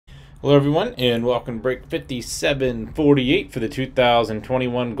Hello everyone, and welcome to break 5748 for the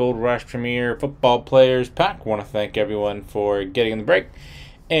 2021 Gold Rush Premier Football Players Pack. I want to thank everyone for getting in the break,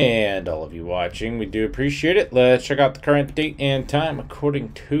 and all of you watching. We do appreciate it. Let's check out the current date and time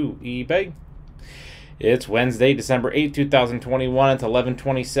according to eBay. It's Wednesday, December 8, 2021. It's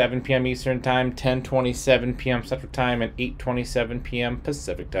 11:27 p.m. Eastern Time, 10:27 p.m. Central Time, and 8:27 p.m.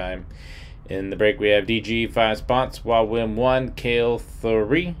 Pacific Time. In the break, we have DG 5 spots, Wawim 1, Kale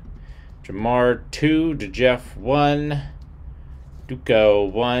 3, Jamar 2, Jeff 1, Duco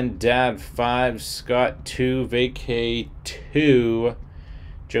 1, Dad 5, Scott 2, Vacay 2,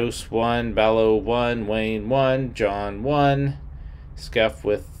 Jose 1, Ballo 1, Wayne 1, John 1, Scuff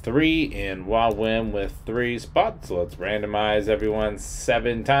with 3, and Wawim with 3 spots. So let's randomize everyone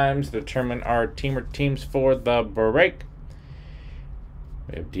 7 times to determine our team or teams for the break.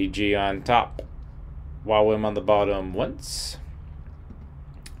 We have DG on top, Wawim on the bottom once,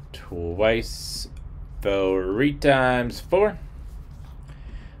 twice, 3 times 4,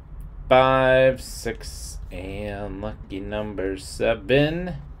 5, 6, and lucky number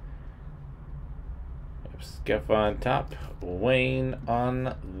 7. Scuff on top, Wayne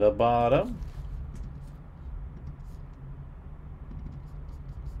on the bottom.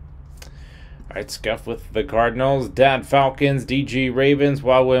 Alright, Scuff with the Cardinals, Dad Falcons, DG Ravens,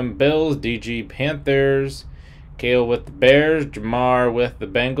 Wawim Bills, DG Panthers, Kale with the Bears, Jamar with the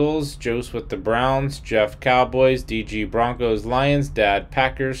Bengals, Jose with the Browns, Jeff Cowboys, DG Broncos Lions, Dad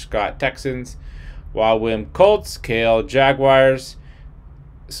Packers, Scott Texans, Wawim Colts, Kale Jaguars,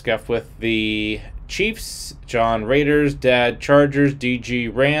 Scuff with the Chiefs, John Raiders, Dad Chargers,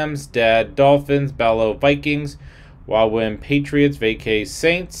 DG Rams, Dad Dolphins, Ballo Vikings, Wawim Patriots, Vacay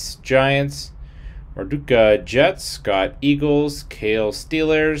Saints, Giants, Marduka Jets, Scott Eagles, Kale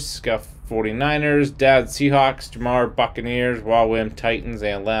Steelers, Scuff 49ers, Dad Seahawks, Jamar Buccaneers, Wawim Titans,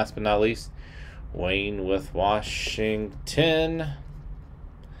 and last but not least, Wayne with Washington.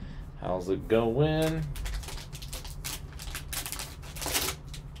 How's it going?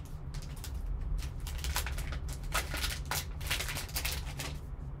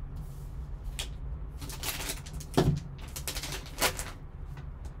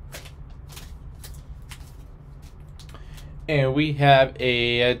 And we have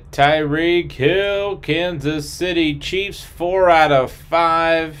a Tyreek Hill, Kansas City Chiefs, 4 out of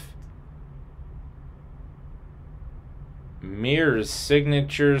 5. Mirrors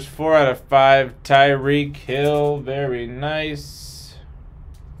signatures, 4 out of 5. Tyreek Hill, very nice.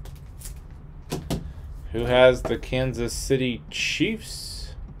 Who has the Kansas City Chiefs?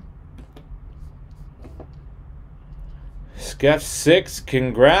 Scuff 6,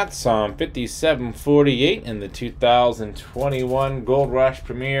 congrats on 5748 in the 2021 Gold Rush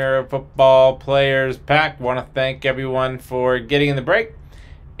Premier Football Players Pack. Want to thank everyone for getting in the break,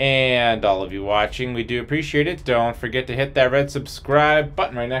 and all of you watching. We do appreciate it. Don't forget to hit that red subscribe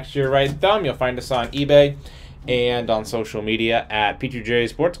button right next to your right thumb. You'll find us on eBay and on social media at P2J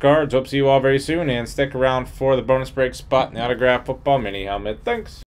Sports Cards. Hope to see you all very soon, and stick around for the bonus break spot in the autograph football mini helmet. Thanks.